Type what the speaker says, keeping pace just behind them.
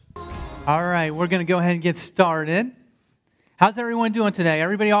All right, we're going to go ahead and get started. How's everyone doing today?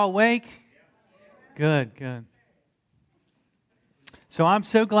 Everybody all awake? Good, good. So I'm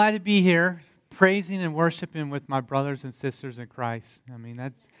so glad to be here, praising and worshiping with my brothers and sisters in Christ. I mean,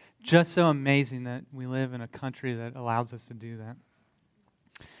 that's just so amazing that we live in a country that allows us to do that.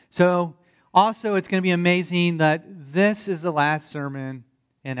 So also, it's going to be amazing that this is the last sermon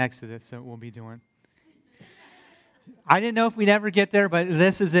in Exodus that we'll be doing. I didn't know if we'd ever get there, but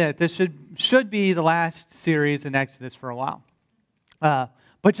this is it. This should be the last series in Exodus for a while.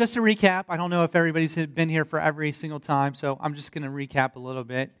 But just to recap, I don't know if everybody's been here for every single time, so I'm just going to recap a little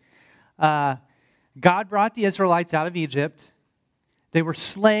bit. God brought the Israelites out of Egypt. They were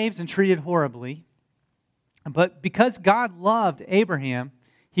slaves and treated horribly. But because God loved Abraham,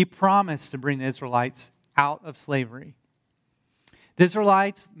 He promised to bring the Israelites out of slavery. The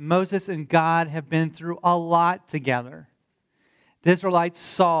Israelites, Moses and God have been through a lot together. The Israelites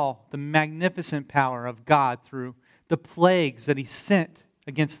saw the magnificent power of God through the plagues that He sent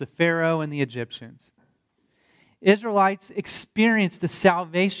against the Pharaoh and the Egyptians. Israelites experienced the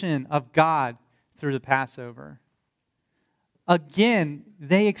salvation of God through the Passover. Again,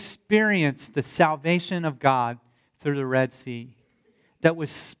 they experienced the salvation of God through the Red Sea that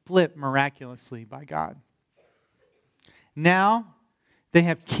was split miraculously by God. Now, they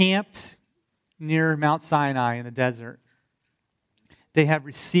have camped near Mount Sinai in the desert. They have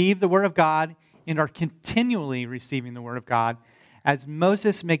received the Word of God and are continually receiving the Word of God as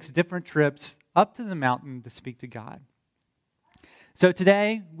Moses makes different trips up to the mountain to speak to God. So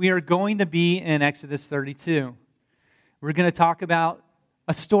today, we are going to be in Exodus 32. We're going to talk about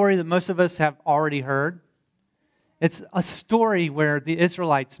a story that most of us have already heard. It's a story where the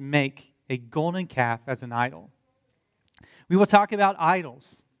Israelites make a golden calf as an idol. We will talk about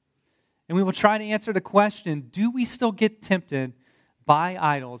idols, and we will try to answer the question, do we still get tempted by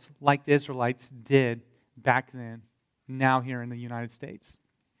idols like the Israelites did back then, now here in the United States?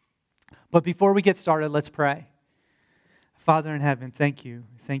 But before we get started, let's pray. Father in heaven, thank you.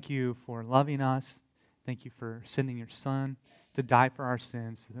 Thank you for loving us. Thank you for sending your Son to die for our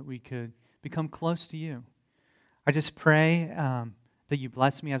sins so that we could become close to you. I just pray that you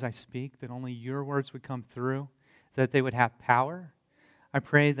bless me as I speak, that only your words would come through, that they would have power. I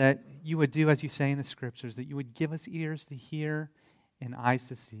pray that you would do as you say in the Scriptures, that you would give us ears to hear and eyes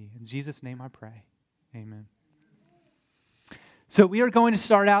to see. In Jesus' name I pray. Amen. So we are going to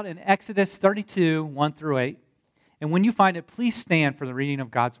start out in Exodus 32, 1 through 8. And when you find it, please stand for the reading of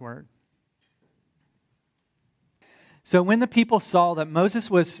God's Word. So when the people saw that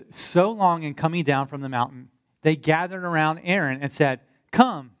Moses was so long in coming down from the mountain, they gathered around Aaron and said,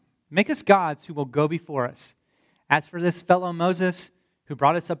 "Come, make us gods who will go before us. As for this fellow Moses, who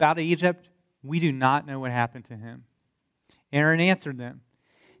brought us up out of Egypt, we do not know what happened to him." Aaron answered them,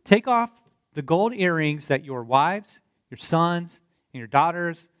 "Take off the gold earrings that your wives, your sons, and your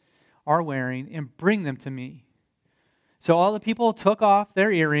daughters are wearing, and bring them to me." So all the people took off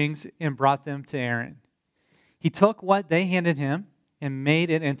their earrings and brought them to Aaron. He took what they handed him and made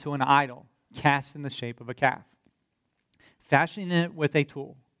it into an idol, cast in the shape of a calf, fashioning it with a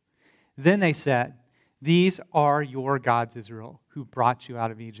tool. Then they said, "These are your gods, Israel, who brought you out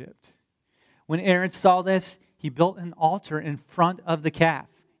of Egypt." When Aaron saw this, he built an altar in front of the calf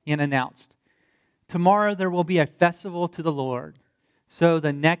and announced, "Tomorrow there will be a festival to the Lord." So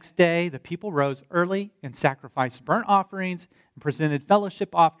the next day, the people rose early and sacrificed burnt offerings and presented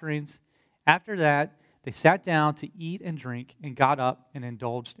fellowship offerings. After that, they sat down to eat and drink and got up and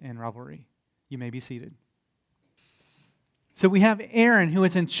indulged in revelry. You may be seated. So we have Aaron who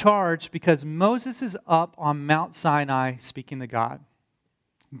is in charge because Moses is up on Mount Sinai speaking to God.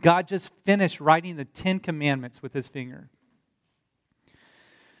 God just finished writing the 10 Commandments with his finger.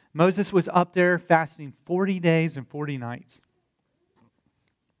 Moses was up there fasting 40 days and 40 nights.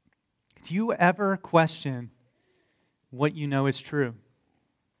 Do you ever question what you know is true?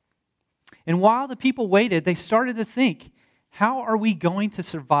 And while the people waited, they started to think, how are we going to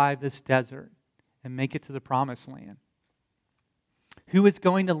survive this desert and make it to the promised land? Who is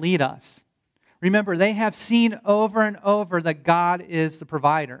going to lead us? Remember, they have seen over and over that God is the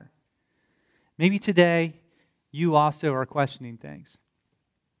provider. Maybe today you also are questioning things.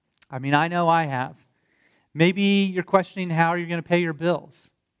 I mean, I know I have. Maybe you're questioning how you're going to pay your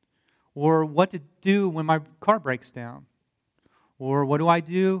bills, or what to do when my car breaks down, or what do I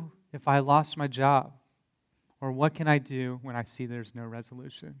do if I lost my job, or what can I do when I see there's no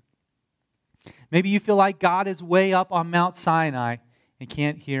resolution? Maybe you feel like God is way up on Mount Sinai and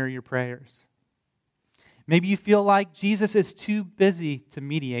can't hear your prayers. Maybe you feel like Jesus is too busy to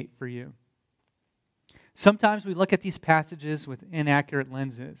mediate for you. Sometimes we look at these passages with inaccurate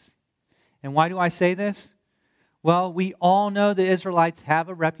lenses. And why do I say this? Well, we all know the Israelites have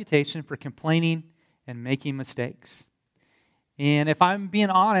a reputation for complaining and making mistakes. And if I'm being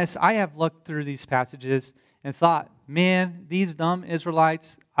honest, I have looked through these passages and thought, man, these dumb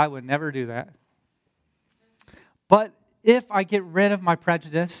Israelites, I would never do that. But if I get rid of my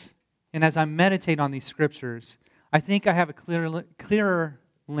prejudice, and as I meditate on these scriptures, I think I have a clearer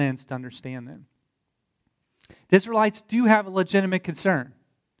lens to understand them. The Israelites do have a legitimate concern.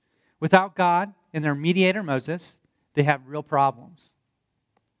 Without God and their mediator Moses, they have real problems.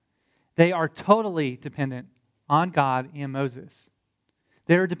 They are totally dependent on God and Moses.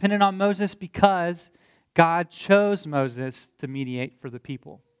 They are dependent on Moses because God chose Moses to mediate for the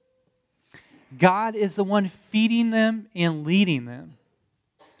people. God is the one feeding them and leading them.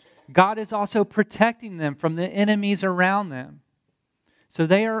 God is also protecting them from the enemies around them. So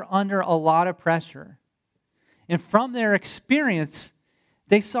they are under a lot of pressure. And from their experience,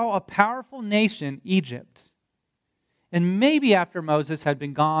 they saw a powerful nation, Egypt. And maybe after Moses had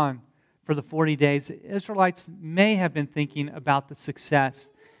been gone for the 40 days, the Israelites may have been thinking about the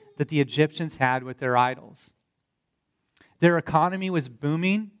success that the Egyptians had with their idols. Their economy was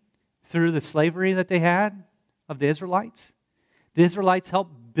booming through the slavery that they had of the Israelites. The Israelites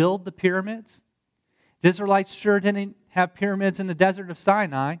helped build the pyramids. The Israelites sure didn't have pyramids in the desert of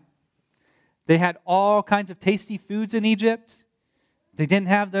Sinai. They had all kinds of tasty foods in Egypt. They didn't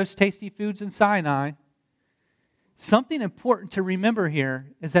have those tasty foods in Sinai. Something important to remember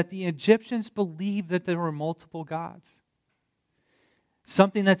here is that the Egyptians believed that there were multiple gods.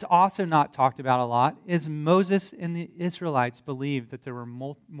 Something that's also not talked about a lot is Moses and the Israelites believed that there were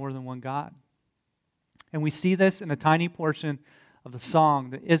more than one God. And we see this in a tiny portion of the song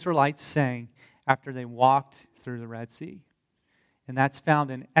the Israelites sang after they walked through the Red Sea. And that's found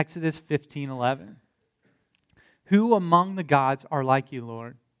in Exodus 15:11. Who among the gods are like you,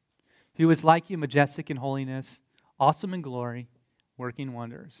 Lord? Who is like you, majestic in holiness, awesome in glory, working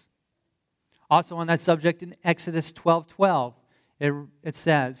wonders? Also on that subject in Exodus 12:12, it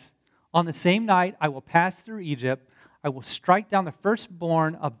says, on the same night I will pass through Egypt, I will strike down the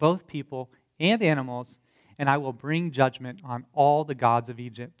firstborn of both people and animals, and I will bring judgment on all the gods of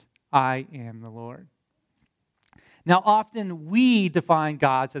Egypt. I am the Lord. Now often we define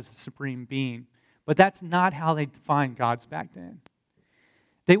gods as a supreme being, but that's not how they defined gods back then.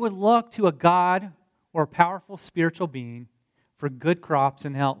 They would look to a god or a powerful spiritual being for good crops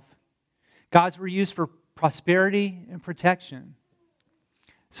and health. Gods were used for prosperity and protection.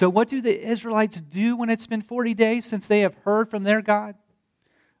 So what do the Israelites do when it's been 40 days since they have heard from their God?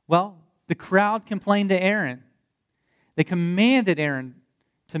 Well, the crowd complained to Aaron. They commanded Aaron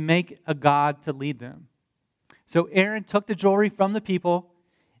to make a god to lead them. So Aaron took the jewelry from the people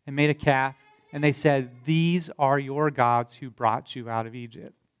and made a calf, and they said, these are your gods who brought you out of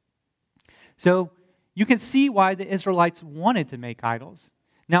Egypt. So you can see why the Israelites wanted to make idols.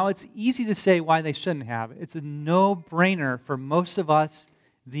 Now, it's easy to say why they shouldn't have. It's a no-brainer for most of us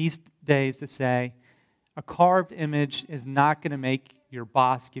these days to say, a carved image is not going to make your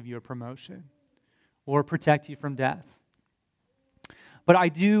boss give you a promotion or protect you from death. But I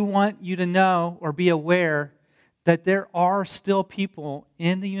do want you to know or be aware that there are still people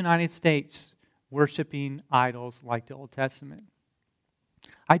in the United States worshiping idols like the Old Testament.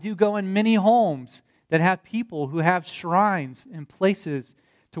 I do go in many homes that have people who have shrines and places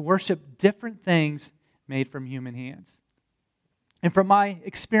to worship different things made from human hands. And from my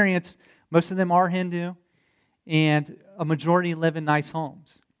experience, most of them are Hindu, and a majority live in nice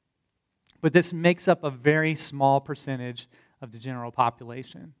homes. But this makes up a very small percentage of the general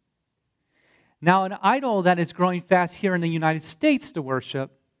population. Now, an idol that is growing fast here in the United States to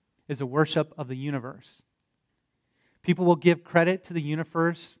worship is a worship of the universe. People will give credit to the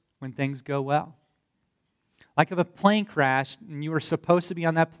universe when things go well. Like if a plane crashed and you were supposed to be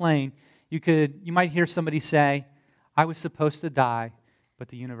on that plane, you might hear somebody say, I was supposed to die, but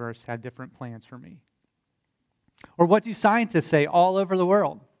the universe had different plans for me. Or what do scientists say all over the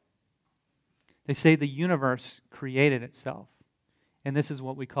world? They say the universe created itself. And this is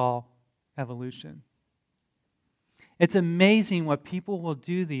what we call evolution. It's amazing what people will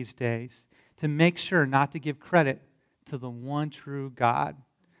do these days to make sure not to give credit to the one true God,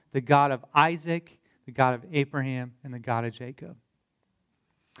 the God of Isaac, the God of Abraham, and the God of Jacob.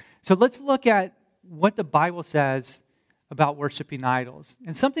 So let's look at what the Bible says about worshiping idols,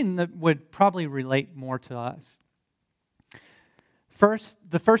 and something that would probably relate more to us.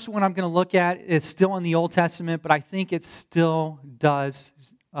 The first one I'm going to look at is still in the Old Testament, but I think it still does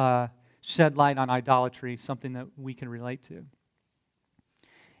shed light on idolatry, something that we can relate to.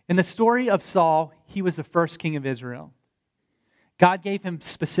 In the story of Saul, he was the first king of Israel. God gave him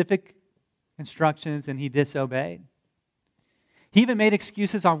specific instructions and he disobeyed. He even made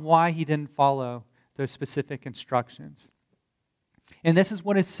excuses on why he didn't follow those specific instructions. And this is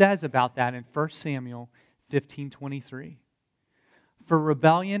what it says about that in 1 Samuel 15:23. For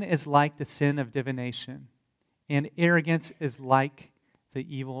rebellion is like the sin of divination, and arrogance is like the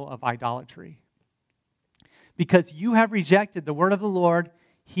evil of idolatry. Because you have rejected the word of the Lord,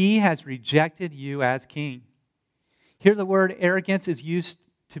 he has rejected you as king. Here the word arrogance is used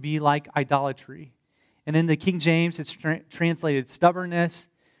to be like idolatry. And in the King James, it's translated stubbornness.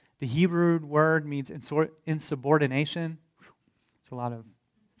 The Hebrew word means insubordination. It's a lot of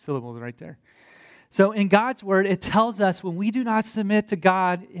syllables right there. So in God's word, it tells us when we do not submit to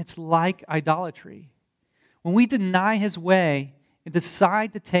God, it's like idolatry. When we deny his way and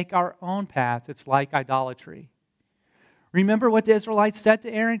decide to take our own path, it's like idolatry. Remember what the Israelites said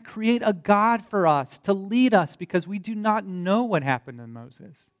to Aaron? Create a God for us to lead us because we do not know what happened to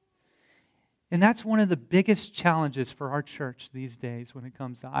Moses. And that's one of the biggest challenges for our church these days when it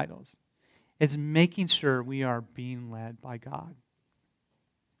comes to idols, is making sure we are being led by God.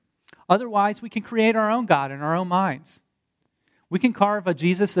 Otherwise, we can create our own God in our own minds. We can carve a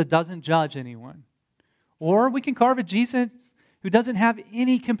Jesus that doesn't judge anyone. Or we can carve a Jesus who doesn't have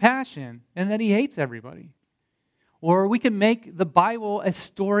any compassion and that he hates everybody. Or we can make the Bible a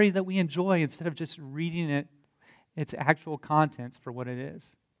story that we enjoy instead of just reading its actual contents for what it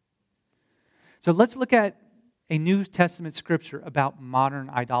is. So let's look at a New Testament scripture about modern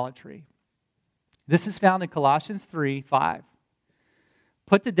idolatry. This is found in Colossians 3:5.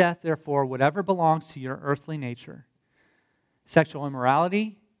 Put to death, therefore, whatever belongs to your earthly nature: sexual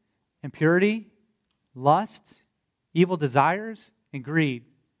immorality, impurity, lust, evil desires, and greed,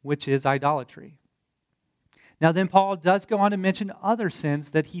 which is idolatry. Now then, Paul does go on to mention other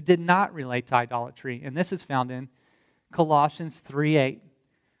sins that he did not relate to idolatry, and this is found in Colossians 3:8.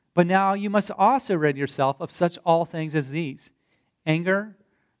 But now you must also rid yourself of such all things as these: anger,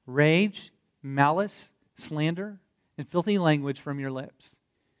 rage, malice, slander, and filthy language from your lips.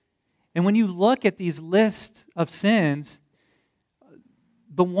 And when you look at these lists of sins,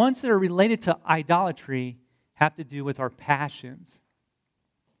 the ones that are related to idolatry have to do with our passions.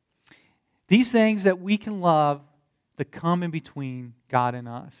 These things that we can love that come in between God and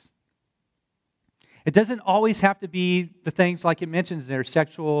us. It doesn't always have to be the things like it mentions there,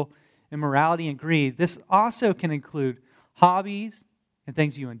 sexual immorality and greed. This also can include hobbies and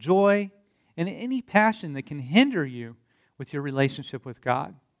things you enjoy and any passion that can hinder you with your relationship with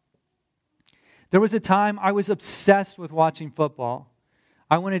God. There was a time I was obsessed with watching football.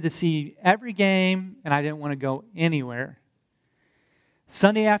 I wanted to see every game and I didn't want to go anywhere.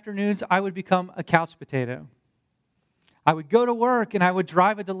 Sunday afternoons, I would become a couch potato. I would go to work and I would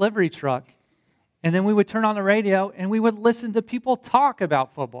drive a delivery truck. And then we would turn on the radio and we would listen to people talk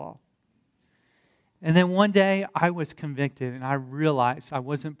about football. And then one day I was convicted and I realized I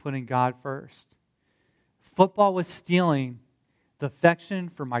wasn't putting God first. Football was stealing the affection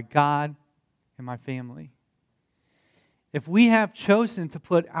for my God and my family. If we have chosen to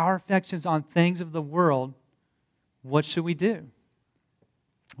put our affections on things of the world, what should we do?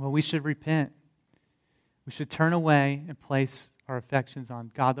 Well, we should repent. We should turn away and place our affections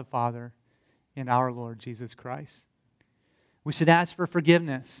on God the Father and our Lord Jesus Christ. We should ask for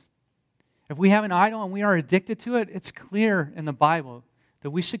forgiveness. If we have an idol and we are addicted to it, it's clear in the Bible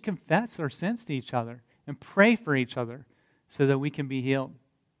that we should confess our sins to each other and pray for each other so that we can be healed.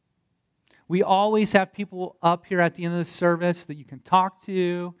 We always have people up here at the end of the service that you can talk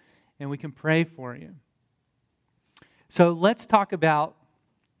to and we can pray for you. So let's talk about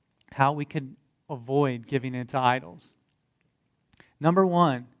how we can avoid giving into idols. Number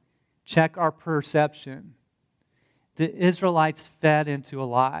one, check our perception. The Israelites fed into a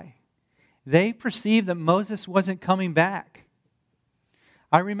lie. They perceived that Moses wasn't coming back.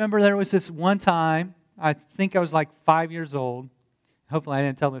 I remember there was this one time, I think I was like 5 years old. Hopefully I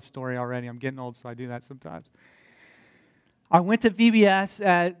didn't tell this story already. I'm getting old, so I do that sometimes. I went to VBS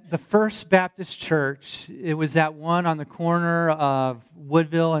at the First Baptist Church. It was that one on the corner of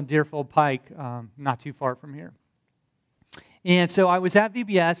Woodville and Deerfield Pike, not too far from here. And so I was at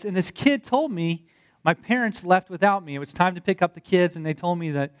VBS, and this kid told me my parents left without me. It was time to pick up the kids, and they told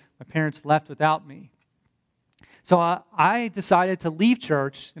me that my parents left without me. So I decided to leave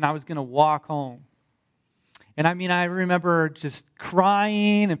church, and I was going to walk home. And I remember just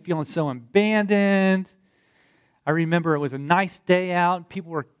crying and feeling so abandoned. I remember it was a nice day out, and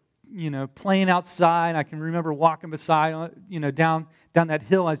people were, playing outside. I can remember walking beside, down that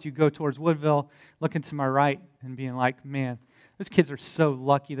hill as you go towards Woodville, looking to my right and being like, man, those kids are so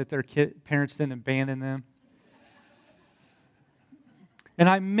lucky that their parents didn't abandon them. And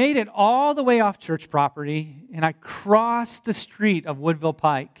I made it all the way off church property, and I crossed the street of Woodville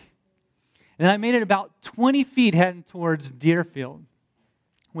Pike. And I made it about 20 feet heading towards Deerfield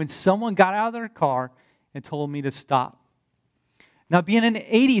when someone got out of their car and told me to stop. Now, being an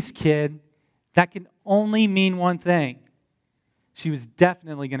 80s kid, that can only mean one thing. She was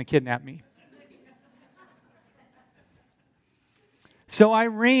definitely going to kidnap me. So I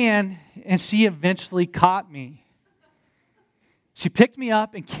ran, and she eventually caught me. She picked me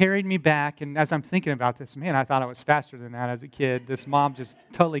up and carried me back, and as I'm thinking about this, man, I thought I was faster than that as a kid. This mom just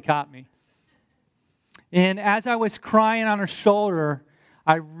totally caught me. And as I was crying on her shoulder,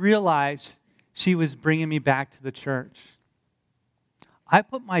 I realized she was bringing me back to the church. I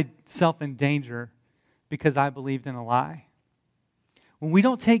put myself in danger because I believed in a lie. When we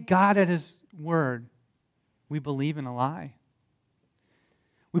don't take God at His word, we believe in a lie.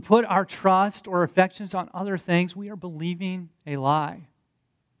 We put our trust or affections on other things, we are believing a lie.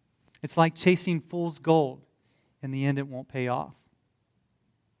 It's like chasing fool's gold. In the end, it won't pay off.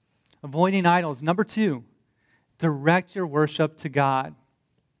 Avoiding idols. Number 2, direct your worship to God.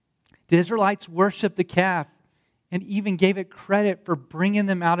 The Israelites worshiped the calf and even gave it credit for bringing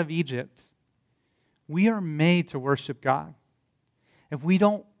them out of Egypt. We are made to worship God. If we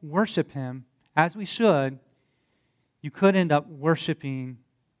don't worship Him as we should, you could end up worshiping,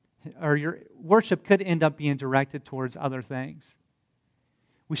 or your worship could end up being directed towards other things.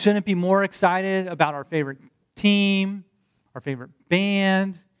 We shouldn't be more excited about our favorite team, our favorite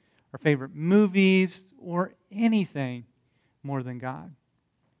band, our favorite movies, or anything more than God.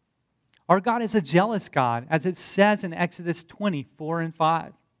 Our God is a jealous God, as it says in Exodus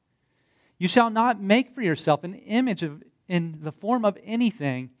 20:4-5. You shall not make for yourself an image in the form of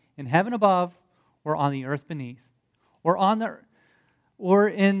anything in heaven above, or on the earth beneath, or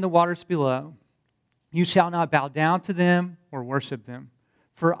in the waters below. You shall not bow down to them or worship them.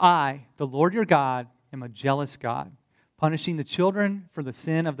 For I, the Lord your God, am a jealous God, punishing the children for the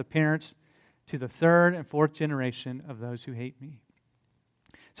sin of the parents to the 3rd and 4th generation of those who hate me.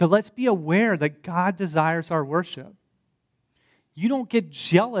 So let's be aware that God desires our worship. You don't get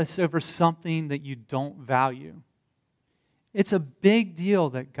jealous over something that you don't value. It's a big deal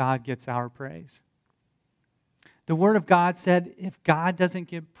that God gets our praise. The Word of God said, if God doesn't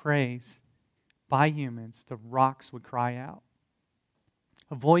get praise by humans, the rocks would cry out.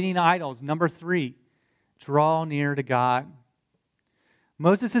 Avoiding idols. Number 3, draw near to God.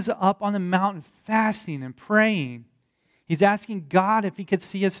 Moses is up on the mountain fasting and praying. He's asking God if He could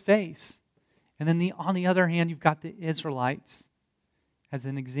see His face. And then on the other hand, you've got the Israelites as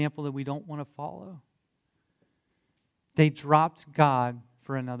an example that we don't want to follow. They dropped God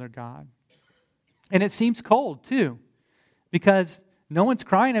for another God. And it seems cold, too, because no one's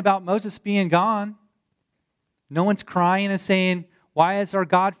crying about Moses being gone. No one's crying and saying, why has our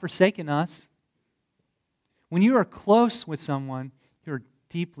God forsaken us? When you are close with someone, you're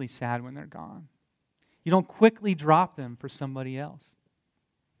deeply sad when they're gone. You don't quickly drop them for somebody else.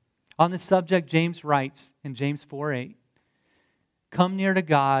 On this subject, James writes in James 4:8, come near to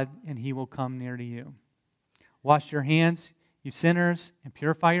God, and He will come near to you. Wash your hands, you sinners, and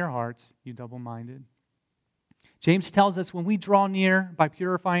purify your hearts, you double-minded. James tells us when we draw near by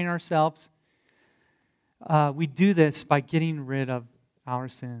purifying ourselves, we do this by getting rid of our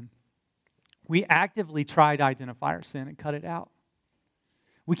sin. We actively try to identify our sin and cut it out.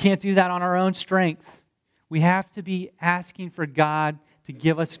 We can't do that on our own strength. We have to be asking for God to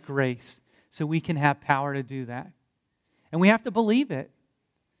give us grace so we can have power to do that. And we have to believe it.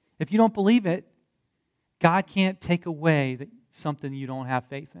 If you don't believe it, God can't take away something you don't have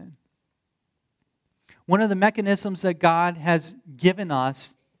faith in. One of the mechanisms that God has given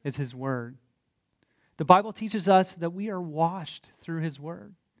us is His Word. The Bible teaches us that we are washed through His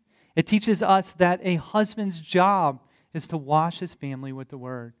Word. It teaches us that a husband's job is to wash his family with the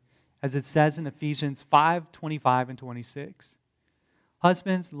Word, as it says in Ephesians 5:25-26.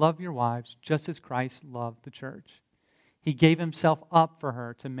 Husbands, love your wives just as Christ loved the church. He gave Himself up for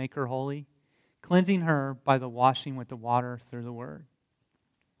her to make her holy, cleansing her by the washing with the water through the Word.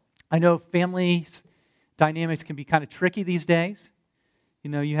 I know families' dynamics can be kind of tricky these days. You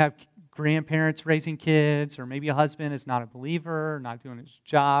know, you have grandparents raising kids, or maybe a husband is not a believer, not doing his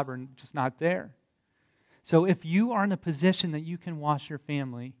job, or just not there. So if you are in a position that you can wash your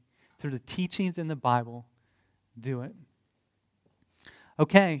family through the teachings in the Bible, do it.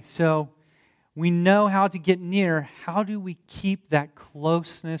 Okay, so we know how to get near. How do we keep that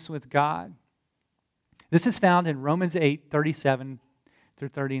closeness with God? This is found in Romans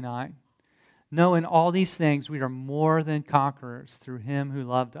 8:37-39. No, in all these things we are more than conquerors through Him who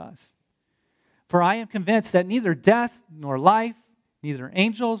loved us. For I am convinced that neither death, nor life, neither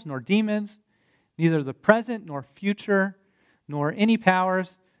angels nor demons, neither the present nor future, nor any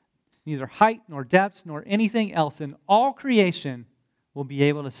powers, neither height nor depths, nor anything else in all creation will be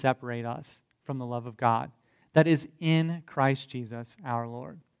able to separate us from the love of God that is in Christ Jesus our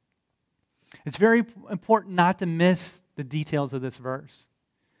Lord. It's very important not to miss the details of this verse.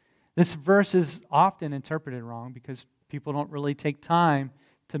 This verse is often interpreted wrong because people don't really take time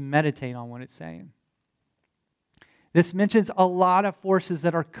to meditate on what it's saying. This mentions a lot of forces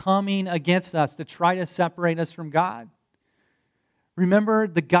that are coming against us to try to separate us from God. Remember,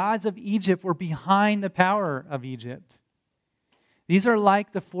 the gods of Egypt were behind the power of Egypt. These are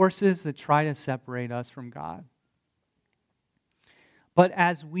like the forces that try to separate us from God. But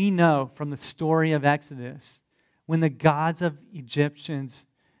as we know from the story of Exodus, when the gods of Egyptians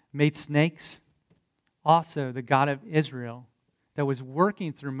made snakes, also the God of Israel that was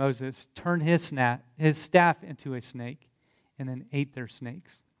working through Moses turned his staff into a snake and then ate their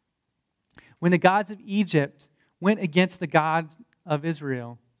snakes. When the gods of Egypt went against the God of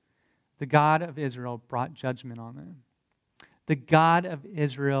Israel, the God of Israel brought judgment on them. The God of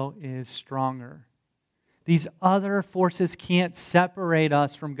Israel is stronger. These other forces can't separate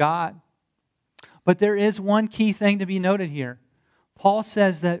us from God. But there is one key thing to be noted here. Paul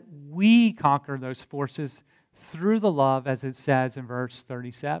says that we conquer those forces through the love, as it says in verse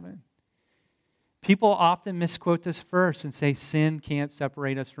 37. People often misquote this verse and say sin can't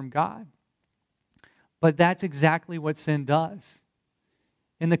separate us from God. But that's exactly what sin does.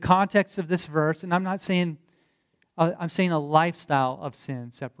 In the context of this verse, and I'm saying a lifestyle of sin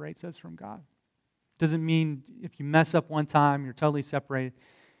separates us from God. Doesn't mean if you mess up one time, you're totally separated.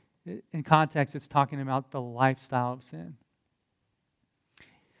 In context, it's talking about the lifestyle of sin.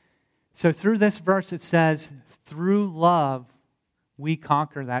 So through this verse, it says, through love, we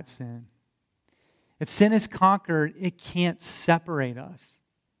conquer that sin. If sin is conquered, it can't separate us.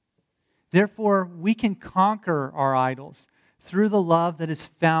 Therefore, we can conquer our idols through the love that is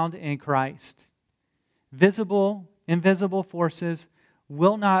found in Christ. Visible, invisible forces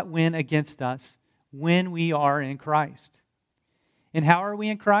will not win against us when we are in Christ. And how are we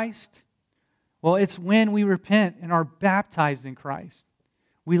in Christ? Well, it's when we repent and are baptized in Christ.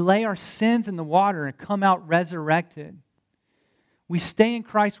 We lay our sins in the water and come out resurrected. We stay in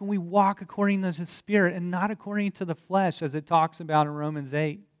Christ when we walk according to the Spirit and not according to the flesh, as it talks about in Romans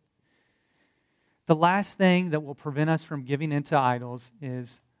 8. The last thing that will prevent us from giving into idols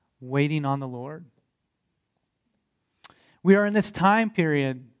is waiting on the Lord. We are in this time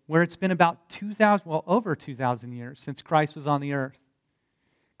period where it's been about over 2,000 years since Christ was on the earth.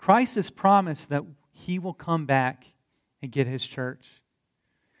 Christ has promised that He will come back and get His church.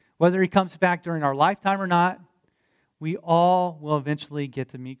 Whether He comes back during our lifetime or not, we all will eventually get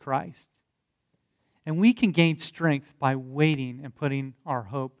to meet Christ. And we can gain strength by waiting and putting our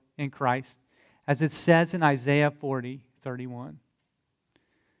hope in Christ, as it says in Isaiah 40:31.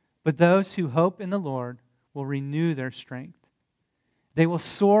 But those who hope in the Lord will renew their strength. They will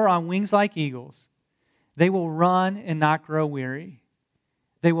soar on wings like eagles. They will run and not grow weary.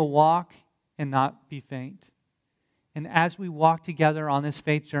 They will walk and not be faint. And as we walk together on this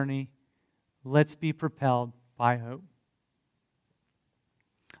faith journey, let's be propelled by hope.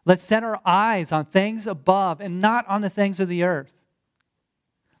 Let's set our eyes on things above and not on the things of the earth.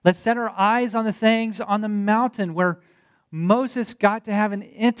 Let's set our eyes on the things on the mountain where Moses got to have an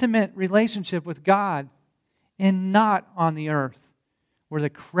intimate relationship with God, and not on the earth where the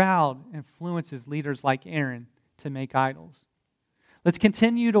crowd influences leaders like Aaron to make idols. Let's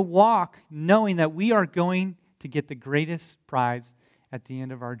continue to walk knowing that we are going to get the greatest prize at the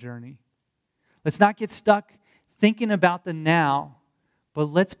end of our journey. Let's not get stuck thinking about the now, but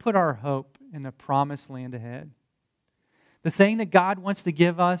let's put our hope in the promised land ahead. The thing that God wants to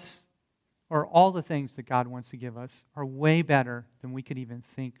give us, or all the things that God wants to give us, are way better than we could even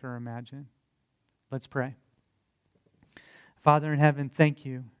think or imagine. Let's pray. Father in heaven, thank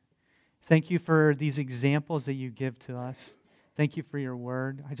you. Thank you for these examples that you give to us. Thank you for your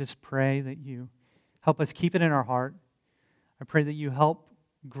word. I just pray that you help us keep it in our heart. I pray that you help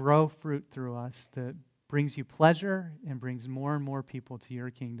grow fruit through us that brings you pleasure and brings more and more people to your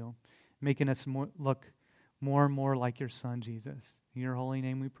kingdom, making us look more and more like your Son, Jesus. In your holy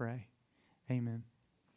name we pray. Amen.